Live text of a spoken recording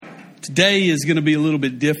Today is going to be a little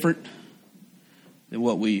bit different than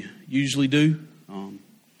what we usually do.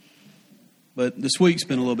 But this week's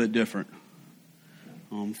been a little bit different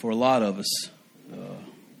for a lot of us.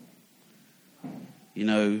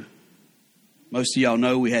 Most of y'all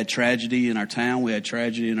know we had tragedy in our town. We had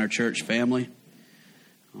tragedy in our church family.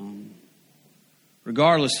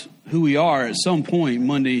 Regardless who we are, at some point,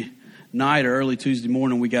 Monday night or early Tuesday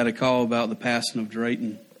morning, we got a call about the passing of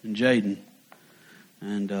Drayton and Jaden.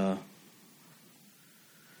 And,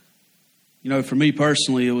 for me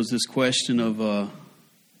personally, it was this question of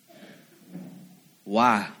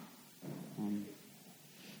why. There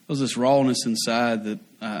was this rawness inside that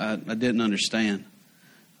I didn't understand.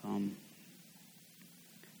 The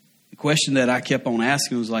question that I kept on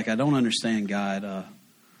asking was like, I don't understand, God,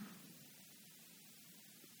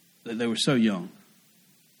 that they were so young.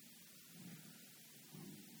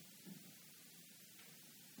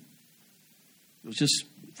 It was just,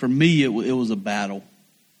 for me, it was a battle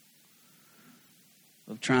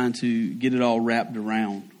of trying to get it all wrapped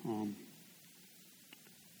around.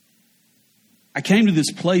 I came to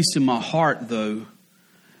this place in my heart, though,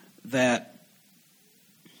 that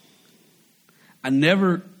I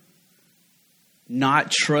never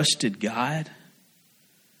not trusted God,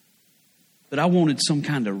 but I wanted some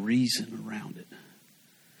kind of reason around it.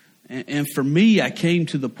 And for me, I came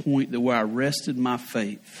to the point that where I rested my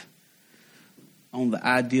faith on the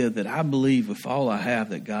idea that I believe with all I have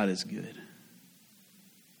that God is good.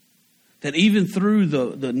 That even through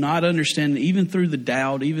the not understanding, even through the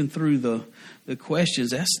doubt, even through the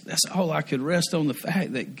questions, that's all I could rest on, the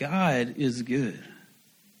fact that God is good.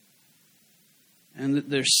 And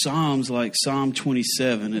there's Psalms like Psalm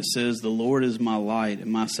 27. It says, "The Lord is my light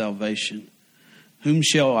and my salvation. Whom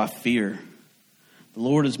shall I fear? The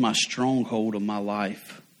Lord is my stronghold of my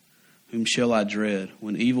life. Whom shall I dread?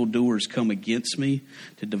 When evildoers come against me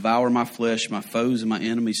to devour my flesh, my foes and my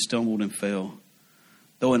enemies stumbled and fell.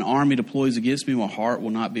 Though an army deploys against me, my heart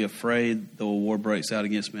will not be afraid. Though a war breaks out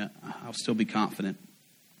against me, I'll still be confident.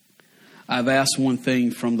 I've asked one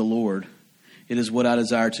thing from the Lord. It is what I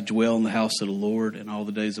desire, to dwell in the house of the Lord in all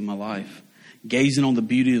the days of my life, gazing on the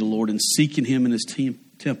beauty of the Lord and seeking him in his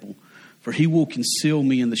temple. For he will conceal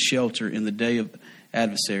me in the shelter in the day of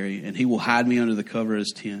adversary, and he will hide me under the cover of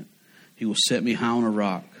his tent. He will set me high on a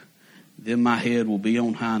rock. Then my head will be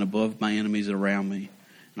on high and above my enemies around me.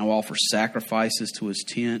 And I will offer sacrifices to his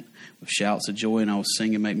tent with shouts of joy, and I will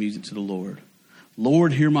sing and make music to the Lord.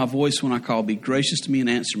 Lord, hear my voice when I call. Be gracious to me and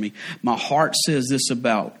answer me. My heart says this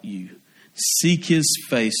about you. Seek his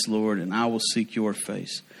face, Lord, and I will seek your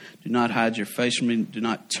face. Do not hide your face from me. Do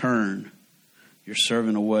not turn your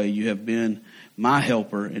servant away. You have been my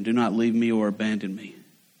helper, and do not leave me or abandon me."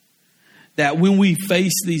 That when we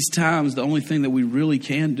face these times, the only thing that we really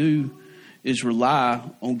can do is rely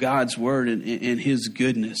on God's word and his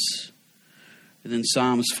goodness. And then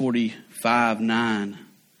Psalms 45:9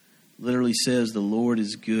 literally says, "The Lord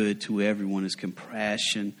is good to everyone. His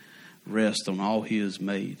compassion rests on all he has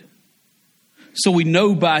made." So we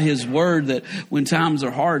know by his word that when times are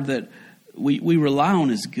hard, that we rely on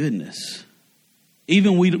his goodness.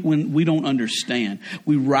 Even when we don't understand,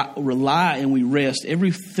 we rely and we rest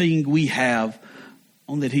everything we have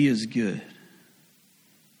on that he is good.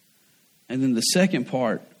 And then the second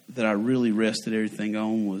part that I really rested everything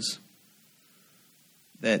on was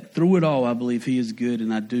that through it all, I believe he is good,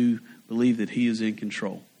 and I do believe that he is in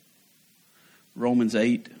control. Romans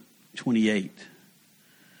 8:28.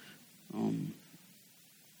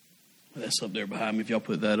 That's up there behind me if y'all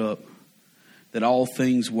put that up. That all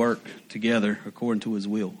things work together according to his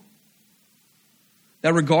will.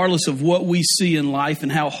 That regardless of what we see in life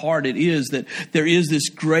and how hard it is, that there is this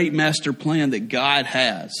great master plan that God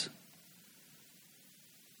has.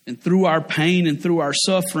 And through our pain and through our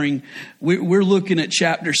suffering, we're looking at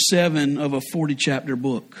chapter 7 of a 40-chapter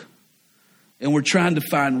book. And we're trying to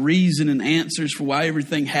find reason and answers for why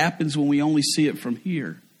everything happens when we only see it from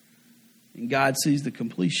here. And God sees the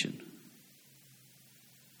completion.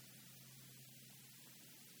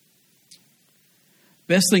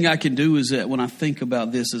 Best thing I can do is that when I think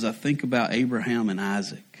about this is I think about Abraham and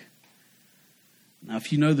Isaac. Now,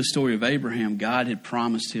 if you know the story of Abraham, God had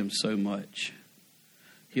promised him so much.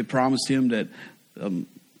 He had promised him that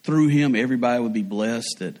through him everybody would be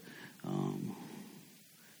blessed, that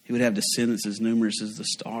he would have descendants as numerous as the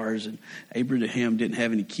stars. And Abraham didn't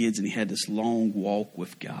have any kids, and he had this long walk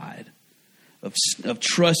with God of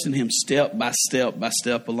trusting him step by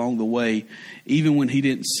step along the way, even when he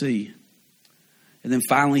didn't see. And then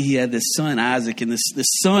finally he had this son, Isaac, and this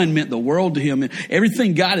son meant the world to him. And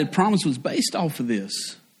everything God had promised was based off of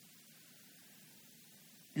this.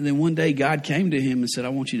 And then one day God came to him and said, I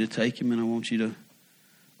want you to take him and I want you to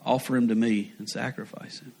offer him to me and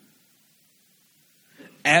sacrifice him.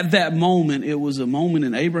 At that moment, it was a moment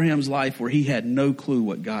in Abraham's life where he had no clue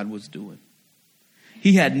what God was doing.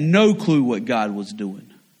 He had no clue what God was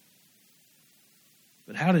doing.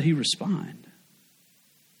 But how did he respond?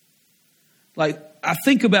 Like, I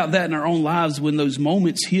think about that in our own lives when those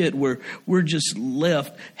moments hit where we're just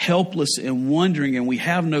left helpless and wondering and we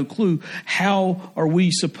have no clue. How are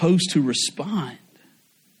we supposed to respond?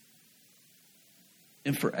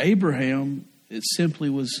 And for Abraham, it simply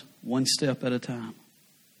was one step at a time.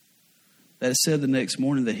 That said the next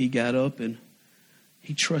morning that he got up and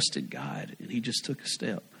he trusted God and he just took a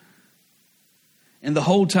step. And the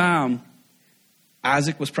whole time,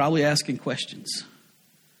 Isaac was probably asking questions.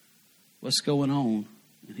 What's going on?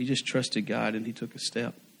 And he just trusted God and he took a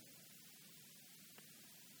step.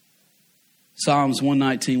 Psalms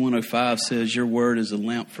 119, 105 says, your word is a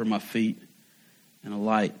lamp for my feet and a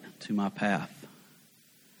light to my path.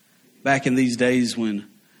 Back in these days when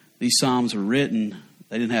these Psalms were written,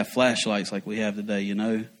 they didn't have flashlights like we have today, you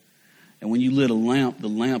know. And when you lit a lamp, the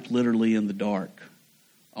lamp literally in the dark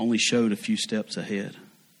only showed a few steps ahead.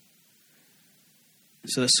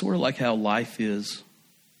 And so that's sort of like how life is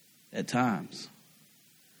at times.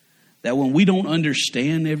 That when we don't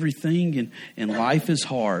understand everything and life is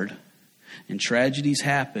hard and tragedies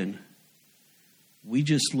happen, we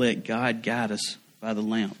just let God guide us by the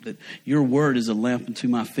lamp. That your word is a lamp unto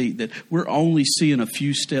my feet. That we're only seeing a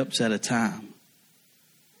few steps at a time.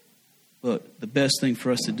 But the best thing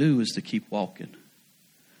for us to do is to keep walking,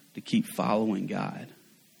 to keep following God.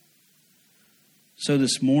 So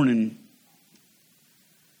this morning,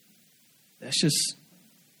 that's just,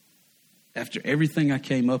 after everything I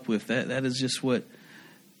came up with, that is just what,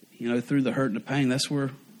 through the hurt and the pain, that's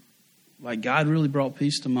where, God really brought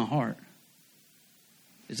peace to my heart.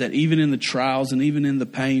 Is that even in the trials and even in the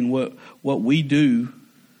pain, what we do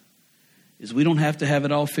is we don't have to have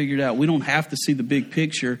it all figured out. We don't have to see the big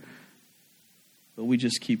picture, but we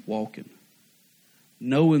just keep walking,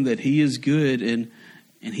 knowing that He is good and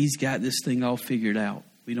He's got this thing all figured out.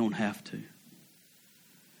 We don't have to.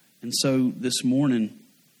 And so this morning,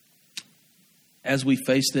 as we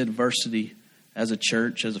face the adversity as a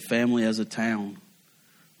church, as a family, as a town,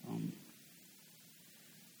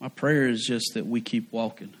 my prayer is just that we keep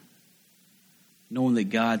walking, knowing that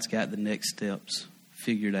God's got the next steps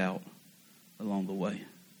figured out along the way.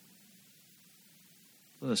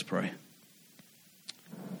 Let's pray.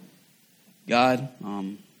 God,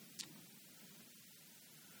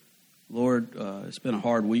 Lord, it's been a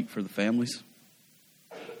hard week for the families.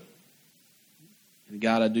 And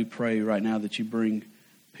God, I do pray right now that you bring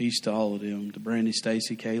peace to all of them, to Brandy,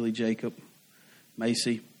 Stacy, Kaylee, Jacob,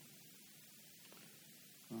 Macy,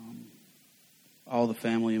 all the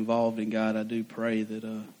family involved. And God, I do pray that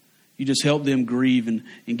you just help them grieve and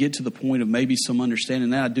get to the point of maybe some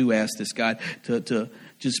understanding. And I do ask this, God, to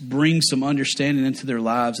just bring some understanding into their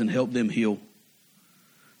lives and help them heal.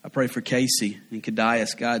 I pray for Casey and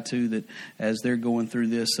Kadias, God, too, that as they're going through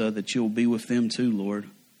this, that you'll be with them too, Lord.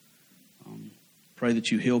 Pray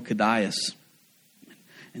that you heal Kadias.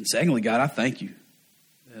 And secondly, God, I thank you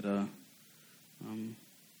that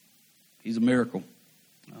he's a miracle.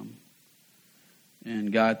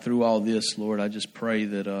 And God, through all this, Lord, I just pray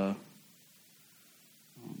that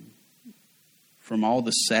from all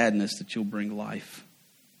the sadness that you'll bring life,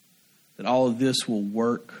 that all of this will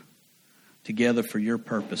work together for your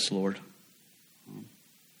purpose, Lord.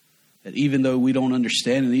 That even though we don't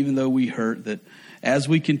understand and even though we hurt, that as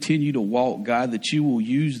we continue to walk, God, that you will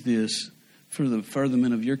use this for the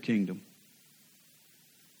furtherment of your kingdom.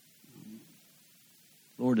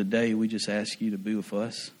 Lord, today we just ask you to be with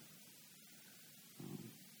us.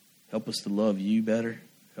 Help us to love you better.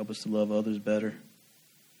 Help us to love others better.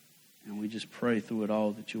 And we just pray through it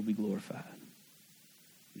all that you'll be glorified.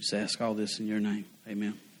 We just ask all this in your name.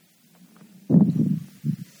 Amen.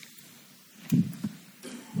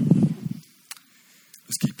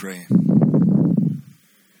 Let's keep praying.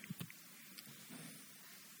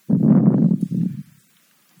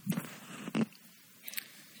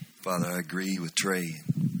 Father, I agree with Trey.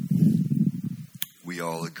 We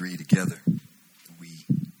all agree together.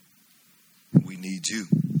 We need you.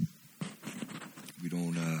 We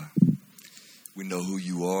don't. We know who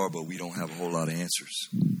you are, but we don't have a whole lot of answers.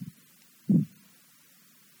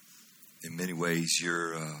 In many ways,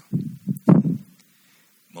 you're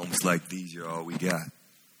moments like these. You're all we got,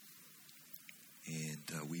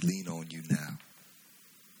 and we lean on you now.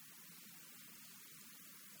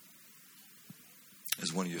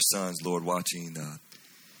 As one of your sons, Lord, watching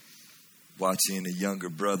watching a younger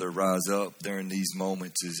brother rise up during these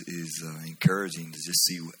moments is encouraging to just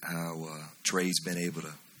see how Trey's been able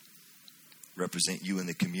to represent you in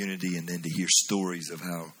the community, and then to hear stories of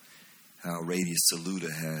how Radius Saluda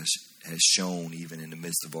has shown even in the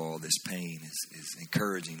midst of all this pain is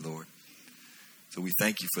encouraging, Lord. So we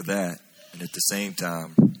thank you for that. And at the same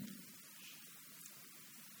time,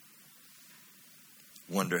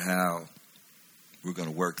 wonder how we're going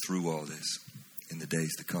to work through all this in the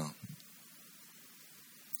days to come.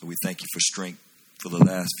 So we thank you for strength for the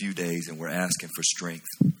last few days, and we're asking for strength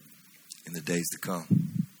in the days to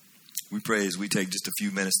come. We pray as we take just a few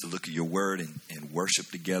minutes to look at your word and worship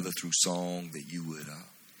together through song, that you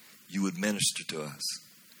would minister to us,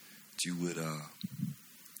 that you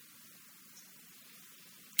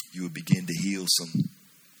would begin to heal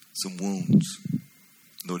some wounds,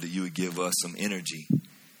 Lord, that you would give us some energy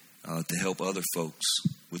to help other folks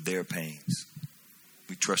with their pains.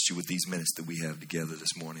 We trust you with these minutes that we have together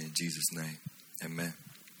this morning, in Jesus' name. Amen.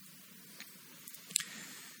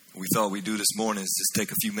 What we thought we'd do this morning is just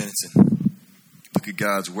take a few minutes and look at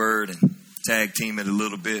God's word and tag team it a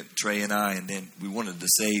little bit, Trey and I, and then we wanted to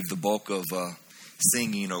save the bulk of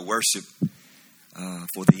singing or worship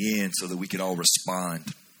for the end so that we could all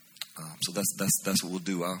respond. So that's what we'll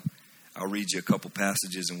do. I'll read you a couple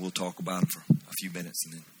passages and we'll talk about them for a few minutes,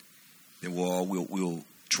 and then we'll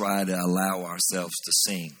try to allow ourselves to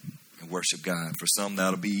sing and worship God. For some,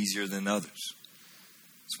 that'll be easier than others.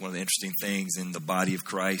 It's one of the interesting things in the body of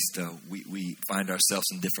Christ. We find ourselves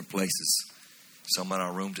in different places. Some in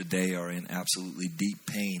our room today are in absolutely deep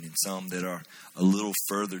pain, and some that are a little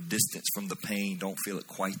further distance from the pain don't feel it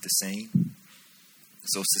quite the same.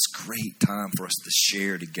 So it's this great time for us to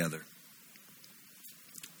share together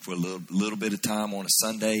for a little bit of time on a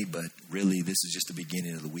Sunday, but really this is just the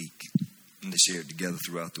beginning of the week, and to share it together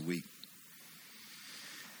throughout the week.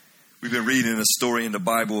 We've been reading a story in the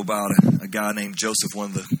Bible about a guy named Joseph. One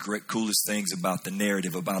of the coolest things about the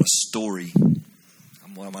narrative, about a story.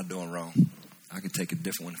 What am I doing wrong? I could take a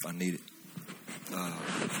different one if I need it. Let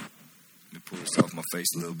me pull this off my face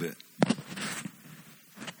a little bit.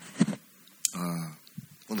 One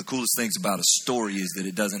of the coolest things about a story is that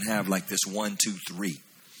it doesn't have like this 1, 2, 3.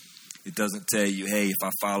 It doesn't tell you, hey, if I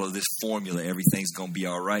follow this formula, everything's going to be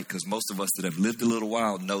all right. Because most of us that have lived a little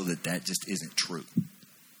while know that just isn't true.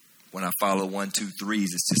 When I follow 1, 2, 3s,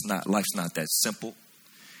 it's just not, life's not that simple.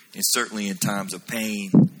 And certainly in times of pain,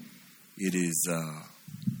 it's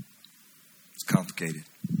complicated.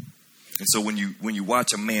 And so when you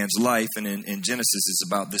watch a man's life, and in Genesis it's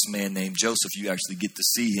about this man named Joseph, you actually get to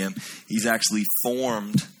see him. He's actually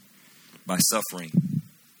formed by suffering.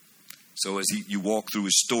 So as you walk through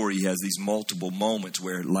his story, he has these multiple moments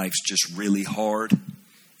where life's just really hard,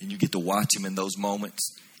 and you get to watch him in those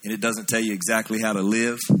moments. And it doesn't tell you exactly how to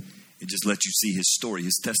live. It just lets you see his story,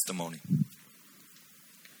 his testimony.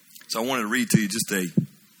 So I wanted to read to you just a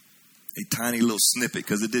tiny little snippet,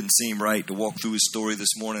 because it didn't seem right to walk through his story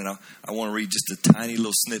this morning. I want to read just a tiny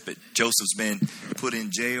little snippet. Joseph's been put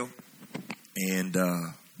in jail, and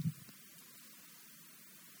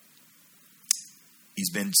he's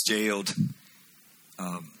been jailed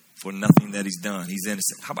for nothing that he's done. He's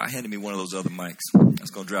innocent. How about handing me one of those other mics? That's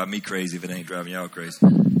going to drive me crazy if it ain't driving y'all crazy.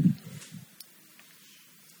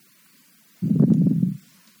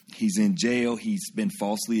 He's in jail. He's been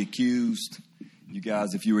falsely accused. You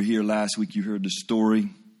guys, if you were here last week, you heard the story.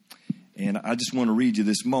 And I just want to read you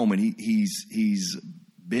this moment. He's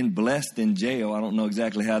been blessed in jail. I don't know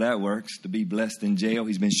exactly how that works, to be blessed in jail.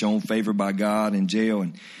 He's been shown favor by God in jail.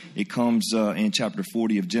 And it comes in chapter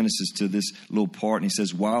 40 of Genesis to this little part. And he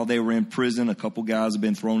says, while they were in prison, a couple guys have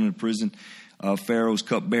been thrown into prison. Pharaoh's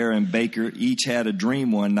cupbearer and baker each had a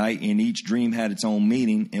dream one night, and each dream had its own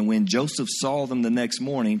meaning. And when Joseph saw them the next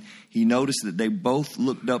morning, he noticed that they both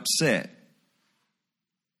looked upset.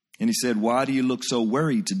 And he said, why do you look so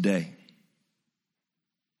worried today?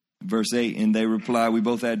 Verse 8, and they replied, we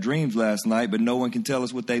both had dreams last night, but no one can tell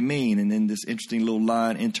us what they mean. And then this interesting little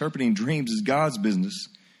line, interpreting dreams is God's business.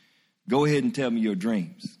 Go ahead and tell me your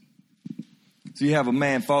dreams. So you have a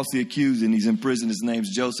man falsely accused, and he's in prison. His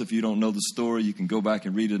name's Joseph. You don't know the story. You can go back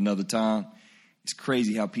and read it another time. It's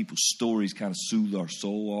crazy how people's stories kind of soothe our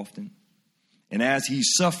soul often. And as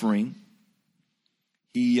he's suffering,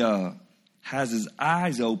 he has his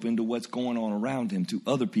eyes open to what's going on around him, to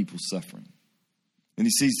other people's suffering. And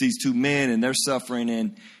he sees these two men, and they're suffering,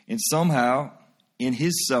 and somehow in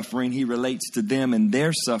his suffering, he relates to them and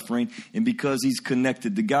their suffering. And because he's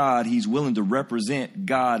connected to God, he's willing to represent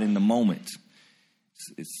God in the moment.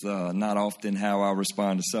 It's not often how I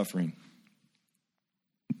respond to suffering,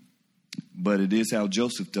 but it is how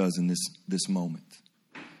Joseph does in this moment.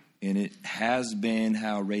 And it has been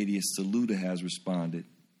how Radius Saluda has responded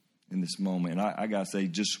in this moment. And I got to say,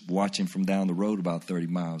 just watching from down the road about 30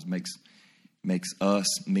 miles makes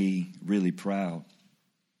me really proud.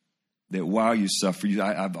 That while you suffer,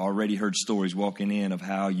 I've already heard stories walking in of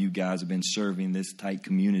how you guys have been serving this tight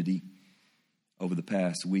community over the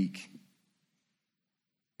past week.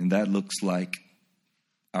 And that looks like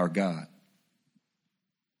our God.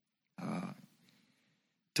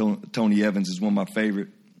 Tony Evans is one of my favorite.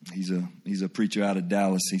 He's a preacher out of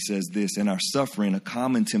Dallas. He says this: in our suffering, a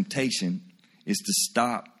common temptation is to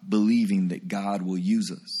stop believing that God will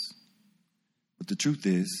use us. But the truth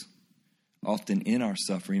is, often in our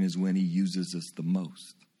suffering is when he uses us the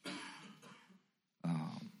most.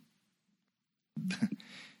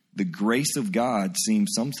 The grace of God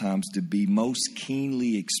seems sometimes to be most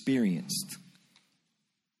keenly experienced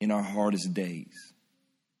in our hardest days.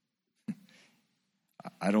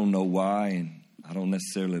 I don't know why, and I don't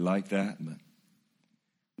necessarily like that, but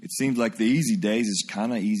it seems like the easy days is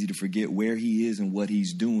kind of easy to forget where he is and what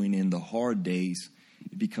he's doing. In the hard days,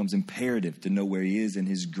 it becomes imperative to know where he is, and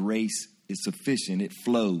his grace is sufficient. It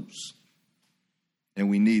flows, and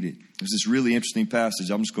we need it. There's this really interesting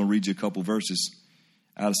passage. I'm just going to read you a couple verses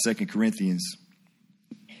out of 2 Corinthians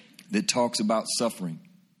that talks about suffering,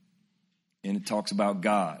 and it talks about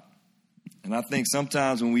God. And I think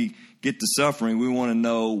sometimes when we get to suffering, we want to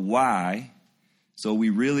know why. So we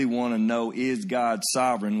really want to know, is God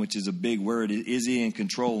sovereign, which is a big word. Is he in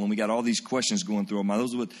control? And we got all these questions going through our mind.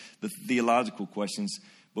 Those are the theological questions.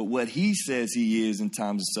 But what he says he is in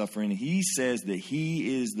times of suffering, he says that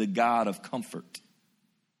he is the God of comfort.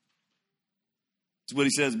 That's what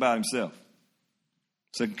he says about himself.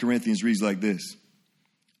 2 Corinthians reads like this: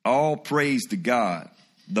 all praise to God,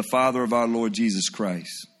 the Father of our Lord Jesus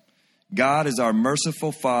Christ. God is our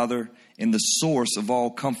merciful Father and the source of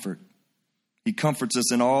all comfort. He comforts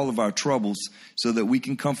us in all of our troubles so that we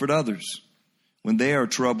can comfort others. When they are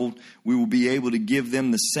troubled, we will be able to give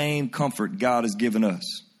them the same comfort God has given us.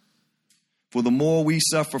 For the more we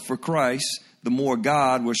suffer for Christ, the more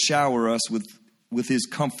God will shower us with his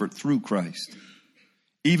comfort through Christ.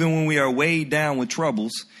 Even when we are weighed down with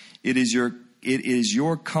troubles, it is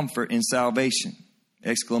your comfort and salvation!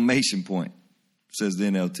 Exclamation point, says the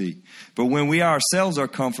NLT. But when we ourselves are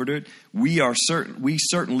comforted, we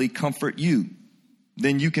certainly comfort you.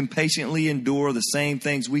 Then you can patiently endure the same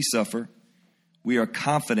things we suffer. We are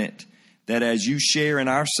confident that as you share in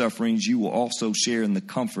our sufferings, you will also share in the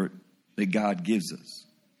comfort that God gives us.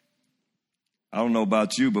 I don't know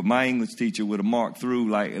about you, but my English teacher would have marked through,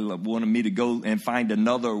 wanted me to go and find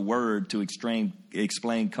another word to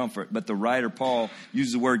explain comfort. But the writer, Paul,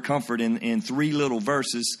 uses the word comfort in 4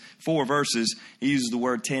 verses. He uses the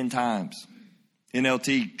word 10 times.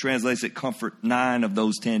 NLT translates it comfort 9 of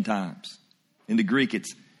those 10 times. In the Greek,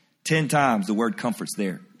 it's 10 times the word comfort's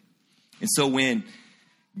there. And so when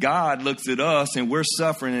God looks at us and we're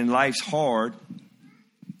suffering and life's hard,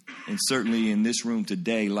 and certainly in this room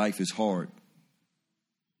today, life is hard,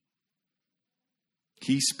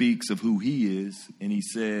 he speaks of who he is, and he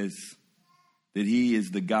says that he is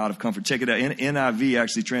the God of comfort. Check it out. NIV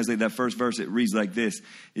actually translates that first verse. It reads like this.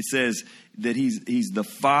 It says that he's the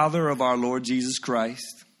Father of our Lord Jesus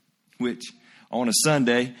Christ, which on a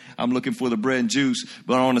Sunday, I'm looking for the bread and juice,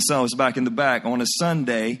 but on a Sunday, it's back in the back. On a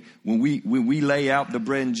Sunday, when we lay out the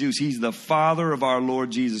bread and juice, he's the Father of our Lord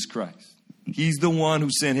Jesus Christ. He's the one who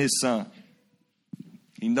sent his Son.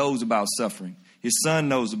 He knows about suffering. His Son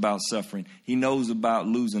knows about suffering. He knows about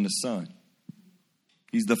losing a son.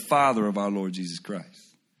 He's the Father of our Lord Jesus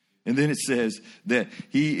Christ. And then it says that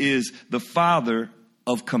he is the Father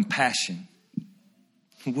of compassion.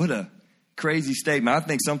 What a crazy statement. I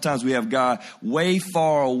think sometimes we have God way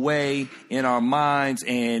far away in our minds,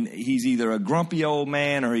 and he's either a grumpy old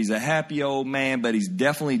man or he's a happy old man, but he's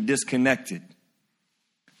definitely disconnected.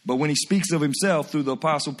 But when he speaks of himself through the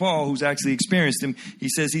Apostle Paul, who's actually experienced him, he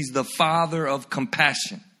says he's the Father of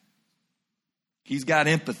compassion. He's got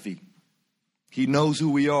empathy. He knows who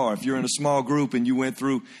we are. If you're in a small group and you went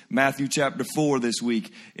through Matthew chapter 4 this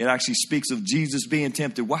week, it actually speaks of Jesus being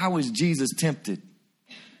tempted. Why was Jesus tempted?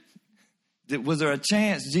 Was there a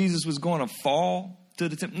chance Jesus was going to fall to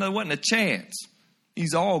the temptation? No, there wasn't a chance.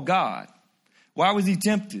 He's all God. Why was he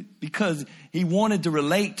tempted? Because he wanted to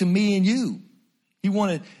relate to me and you. He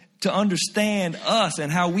wanted to understand us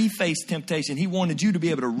and how we face temptation. He wanted you to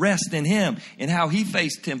be able to rest in him and how he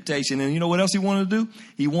faced temptation. And you know what else he wanted to do?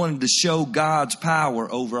 He wanted to show God's power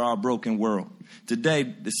over our broken world. Today,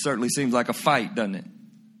 this certainly seems like a fight, doesn't it?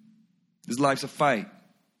 This life's a fight.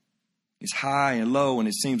 It's high and low, and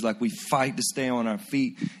it seems like we fight to stay on our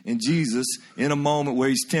feet. And Jesus, in a moment where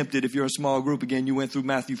he's tempted, if you're a small group, again, you went through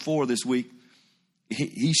Matthew 4 this week,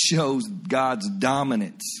 he shows God's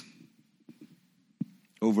dominance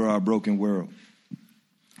over our broken world.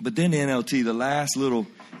 But then the NLT, the last little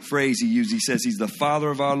phrase he used, he says he's the Father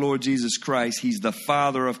of our Lord Jesus Christ. He's the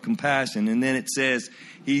Father of compassion. And then it says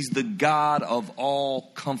he's the God of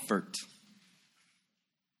all comfort.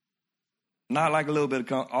 Not like a little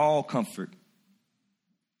bit of all comfort.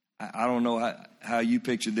 I don't know how you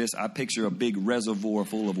picture this. I picture a big reservoir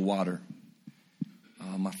full of water.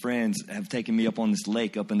 My friends have taken me up on this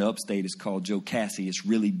lake up in the upstate. It's called Jocassee. It's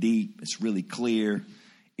really deep. It's really clear.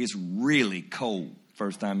 It's really cold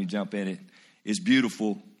first time you jump in it. It's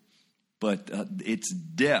beautiful, but its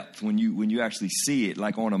depth, when you actually see it,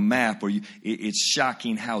 like on a map, it's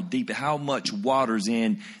shocking how deep, how much water's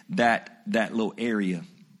in that little area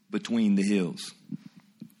between the hills.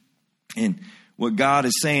 And what God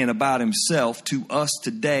is saying about himself to us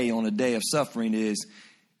today on a day of suffering is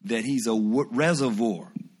that he's a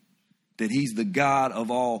reservoir, that he's the God of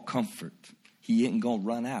all comfort. He ain't going to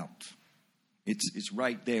run out. It's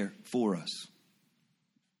right there for us.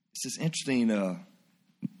 It's this interesting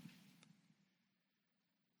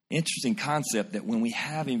concept that when we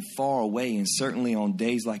have him far away, and certainly on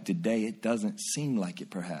days like today, it doesn't seem like it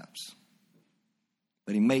perhaps.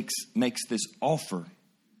 But he makes this offer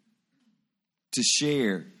to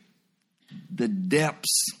share the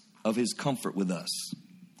depths of his comfort with us.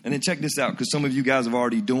 And then check this out, because some of you guys are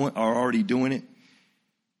already doing it.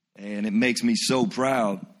 And it makes me so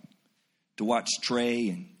proud to watch Trey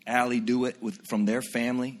and Allie do it from their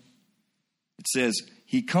family. It says,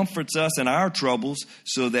 he comforts us in our troubles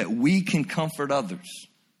so that we can comfort others.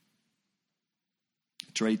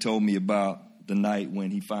 Trey told me about the night when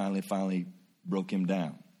he finally broke him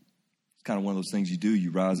down. It's kind of one of those things you do.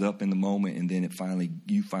 You rise up in the moment, and then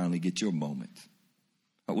you finally get your moment.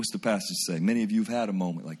 What's the passage say? Many of you have had a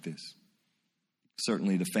moment like this.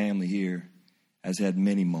 Certainly the family here has had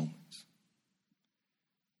many moments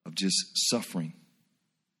of just suffering.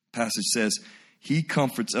 Passage says, he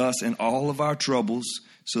comforts us in all of our troubles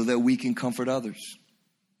so that we can comfort others.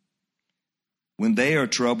 When they are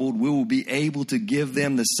troubled, we will be able to give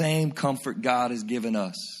them the same comfort God has given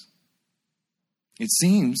us. It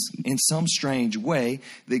seems in some strange way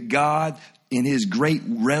that God, in his great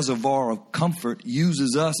reservoir of comfort,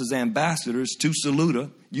 uses us as ambassadors to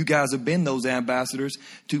Saluda. You guys have been those ambassadors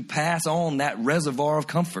to pass on that reservoir of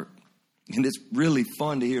comfort. And it's really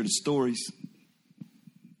fun to hear the stories.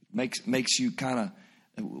 Makes you kind of,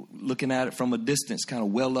 looking at it from a distance, kind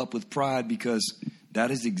of well up with pride, because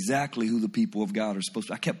that is exactly who the people of God are supposed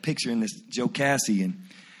to. I kept picturing this Jocassee and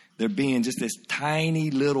there being just this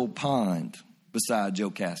tiny little pond beside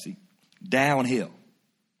Jocassee, downhill,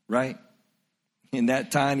 right? And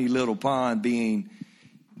that tiny little pond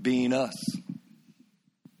being us.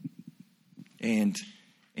 And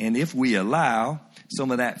if we allow,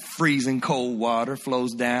 some of that freezing cold water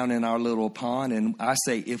flows down in our little pond. And I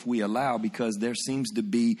say if we allow, because there seems to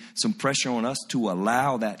be some pressure on us to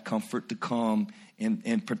allow that comfort to come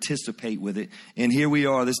and participate with it. And here we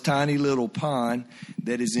are, this tiny little pond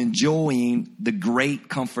that is enjoying the great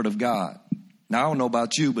comfort of God. Now, I don't know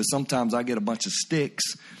about you, but sometimes I get a bunch of sticks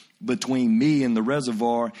between me and the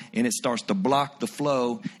reservoir, and it starts to block the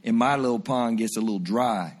flow, and my little pond gets a little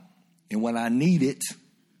dry. And when I need it,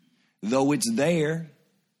 though it's there,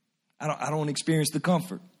 I don't experience the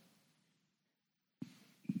comfort.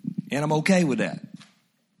 And I'm okay with that.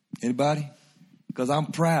 Anybody? Because I'm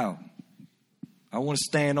proud. I want to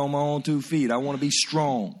stand on my own 2 feet. I want to be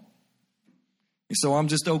strong. And so I'm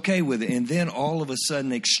just okay with it. And then all of a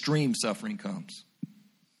sudden, extreme suffering comes.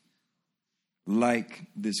 Like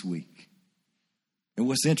this week. And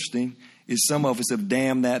what's interesting is some of us have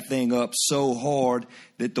dammed that thing up so hard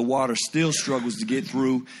that the water still struggles to get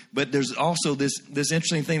through. But there's also this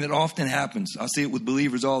interesting thing that often happens. I see it with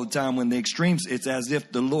believers all the time. When the extremes, it's as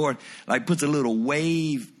if the Lord puts a little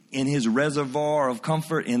wave in his reservoir of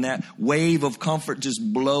comfort, and that wave of comfort just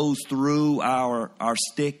blows through our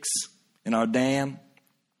sticks and our dam.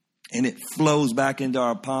 And it flows back into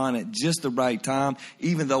our pond at just the right time.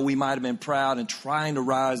 Even though we might have been proud and trying to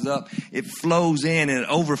rise up, it flows in and it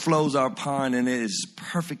overflows our pond, and it is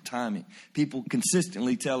perfect timing. People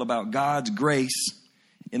consistently tell about God's grace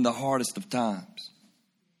in the hardest of times.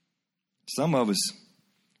 Some of us,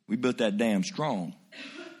 we built that dam strong.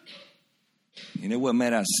 And it wasn't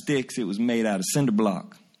made out of sticks, it was made out of cinder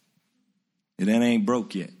block. And that ain't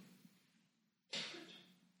broke yet.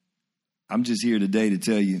 I'm just here today to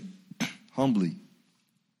tell you, humbly,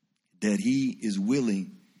 that he is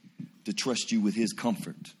willing to trust you with his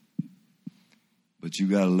comfort. but you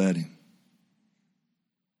got to let him.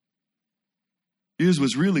 Here's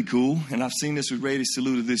what's really cool, and I've seen this with Radius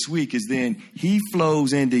Saluda this week, is then he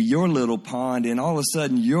flows into your little pond, and all of a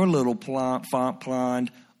sudden your little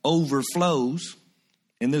pond overflows,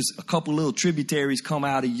 and there's a couple little tributaries come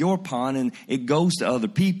out of your pond, and it goes to other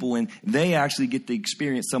people, and they actually get to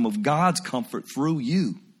experience some of God's comfort through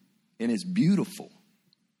you, and it's beautiful.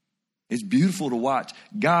 It's beautiful to watch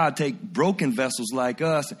God take broken vessels like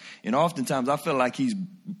us, and oftentimes I feel like he's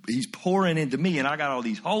pouring into me, and I got all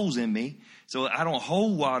these holes in me, so I don't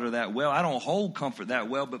hold water that well. I don't hold comfort that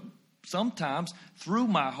well, but sometimes through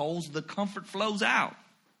my holes, the comfort flows out.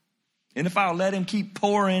 And if I'll let him keep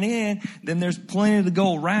pouring in, then there's plenty to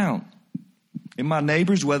go around. And my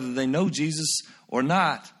neighbors, whether they know Jesus or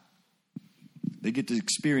not, they get to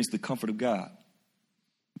experience the comfort of God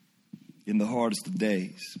in the hardest of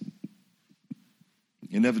days.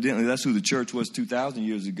 And evidently, that's who the church was 2,000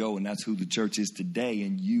 years ago, and that's who the church is today,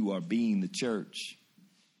 and you are being the church.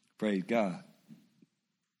 Praise God.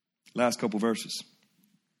 Last couple verses.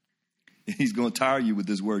 He's going to tire you with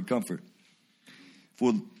this word comfort.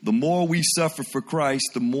 For the more we suffer for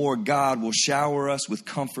Christ, the more God will shower us with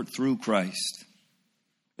comfort through Christ.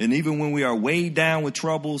 And even when we are weighed down with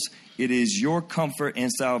troubles, it is your comfort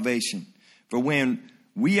and salvation. For when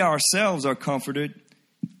we ourselves are comforted,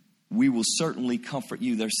 we will certainly comfort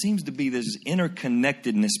you. There seems to be this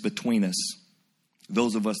interconnectedness between us,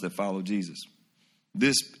 those of us that follow Jesus.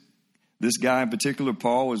 This guy in particular,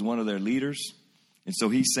 Paul, is one of their leaders. And so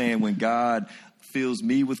he's saying when God fills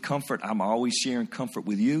me with comfort, I'm always sharing comfort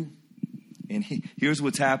with you. And here's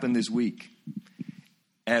what's happened this week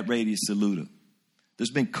at Radius Saluda.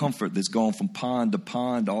 There's been comfort that's gone from pond to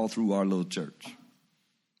pond all through our little church.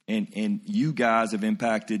 And you guys have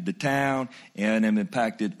impacted the town and have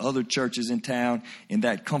impacted other churches in town. And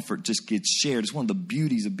that comfort just gets shared. It's one of the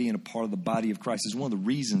beauties of being a part of the body of Christ. It's one of the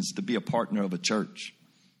reasons to be a partner of a church.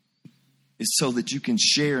 It's so that you can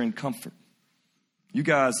share in comfort. You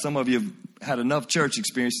guys, some of you have had enough church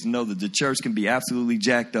experience to know that the church can be absolutely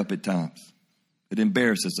jacked up at times. It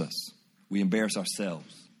embarrasses us. We embarrass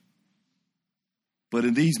ourselves. But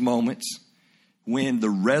in these moments, when the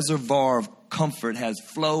reservoir of comfort has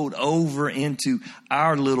flowed over into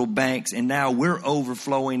our little banks and now we're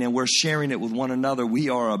overflowing and we're sharing it with one another, we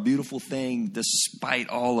are a beautiful thing despite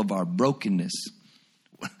all of our brokenness.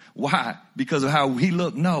 Why? Because of how we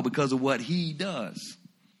look? No, because of what he does.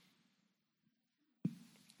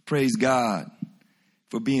 Praise God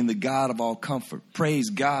for being the God of all comfort. Praise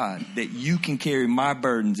God that you can carry my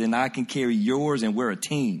burdens and I can carry yours, and we're a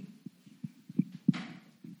team.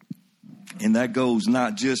 And that goes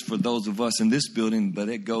not just for those of us in this building, but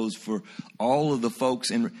it goes for all of the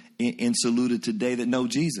folks in Saluda today that know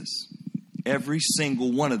Jesus. Every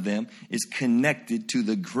single one of them is connected to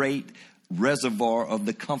the great reservoir of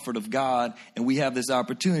the comfort of God, and we have this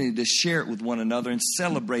opportunity to share it with one another and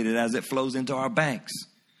celebrate it as it flows into our banks.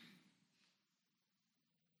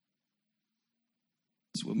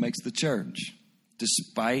 That's what makes the church,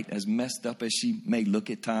 despite as messed up as she may look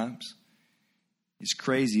at times. It's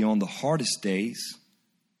crazy. On the hardest days,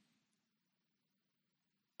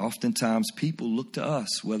 oftentimes people look to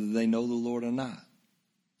us whether they know the Lord or not.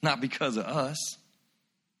 Not because of us,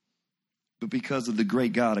 but because of the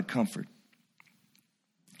great God of comfort.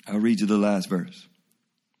 I'll read you the last verse.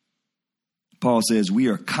 Paul says, we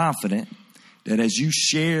are confident that as you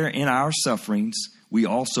share in our sufferings, we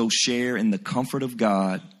also share in the comfort of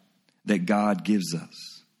God that God gives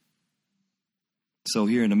us. So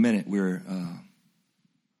here in a minute, we're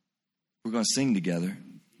going to sing together.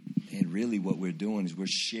 And really what we're doing is we're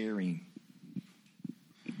sharing.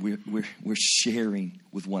 We're sharing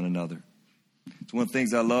with one another. It's one of the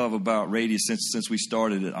things I love about Radius since we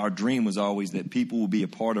started it. Our dream was always that people will be a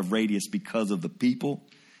part of Radius because of the people,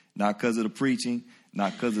 not because of the preaching,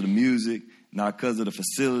 not because of the music, not because of the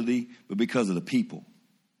facility, but because of the people.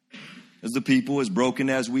 As the people, as broken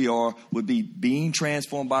as we are, would be being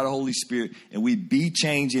transformed by the Holy Spirit, and we'd be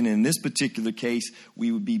changing. In this particular case,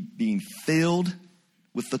 we would be being filled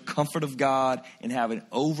with the comfort of God and have an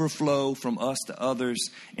overflow from us to others.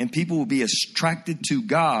 And people will be attracted to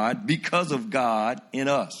God because of God in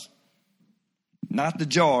us. Not the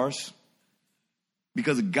jars,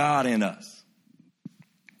 because of God in us.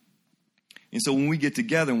 And so when we get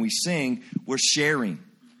together and we sing, we're sharing.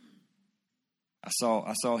 I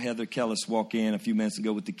saw Heather Kellis walk in a few minutes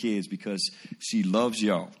ago with the kids because she loves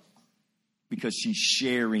y'all. Because she's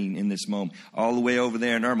sharing in this moment. All the way over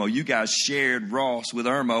there in Irmo. You guys shared Ross with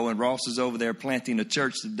Irmo, and Ross is over there planting a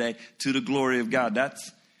church today to the glory of God.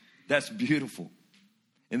 That's beautiful.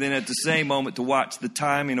 And then at the same moment, to watch the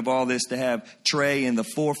timing of all this, to have Trey in the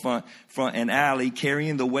front, and Allie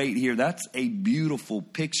carrying the weight here. That's a beautiful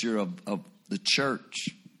picture of the church.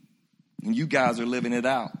 And you guys are living it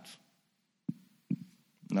out.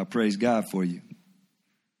 And I praise God for you.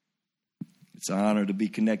 It's an honor to be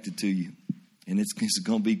connected to you. And it's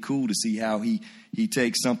going to be cool to see how he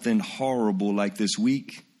takes something horrible like this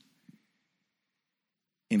week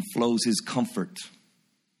and flows his comfort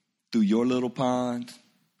through your little pond,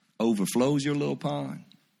 overflows your little pond,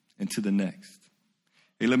 into the next.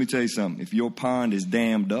 Hey, let me tell you something. If your pond is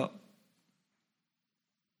dammed up,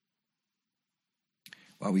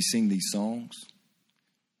 while we sing these songs,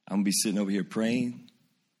 I'm going to be sitting over here praying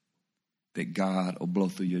that God will blow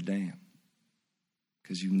through your dam,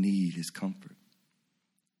 because you need his comfort.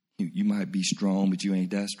 You might be strong, but you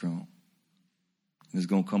ain't that strong. There's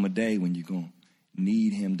going to come a day when you're going to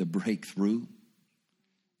need him to break through.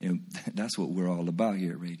 And that's what we're all about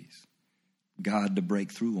here at Radius. God to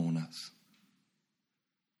break through on us.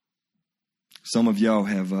 Some of y'all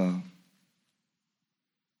have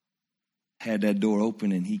had that door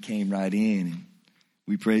open and he came right in. And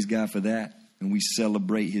we praise God for that. And we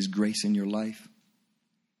celebrate his grace in your life.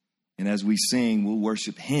 And as we sing, we'll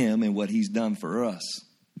worship him and what he's done for us.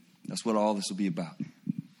 That's what all this will be about.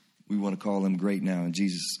 We want to call him great now in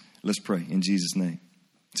Jesus. Let's pray in Jesus' name.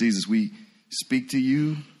 Jesus, we speak to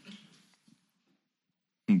you.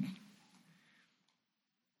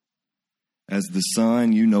 As the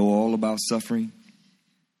Son, you know all about suffering.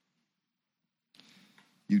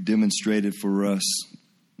 You demonstrated for us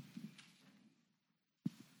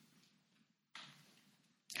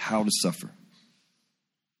how to suffer.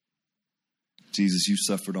 Jesus, you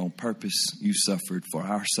suffered on purpose. You suffered for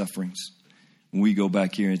our sufferings. When we go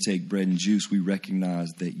back here and take bread and juice, we recognize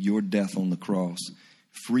that your death on the cross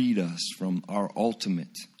freed us from our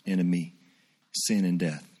ultimate enemy, sin and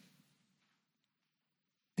death.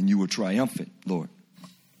 And you were triumphant, Lord,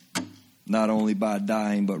 not only by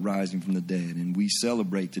dying, but rising from the dead. And we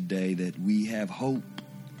celebrate today that we have hope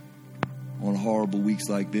on horrible weeks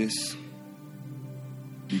like this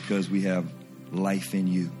because we have life in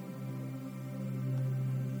you.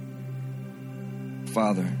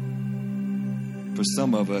 Father, for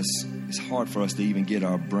some of us, it's hard for us to even get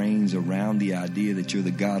our brains around the idea that you're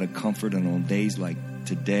the God of comfort. And on days like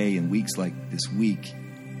today and weeks like this week,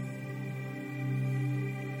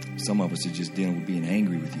 some of us are just dealing with being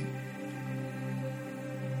angry with you.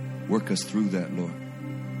 Work us through that, Lord.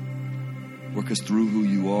 Work us through who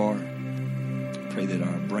you are. Pray that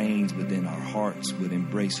our brains, but then our hearts would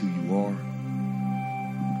embrace who you are.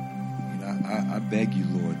 I beg you,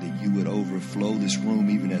 Lord, that you would overflow this room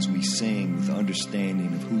even as we sing with understanding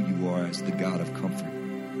of who you are as the God of comfort.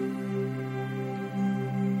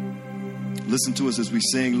 Listen to us as we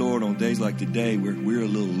sing, Lord, on days like today where we're a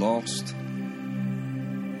little lost,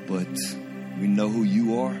 but we know who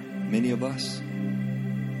you are, many of us.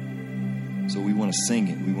 So we want to sing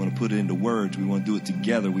it. We want to put it into words. We want to do it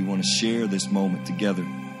together. We want to share this moment together.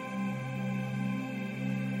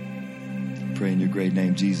 Pray in your great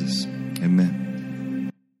name, Jesus.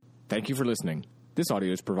 Amen. Thank you for listening. This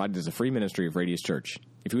audio is provided as a free ministry of Radius Church.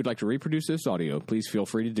 If you would like to reproduce this audio, please feel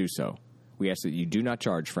free to do so. We ask that you do not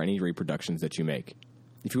charge for any reproductions that you make.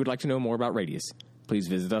 If you would like to know more about Radius, please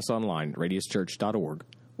visit us online at radiuschurch.org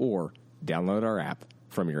or download our app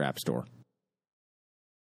from your app store.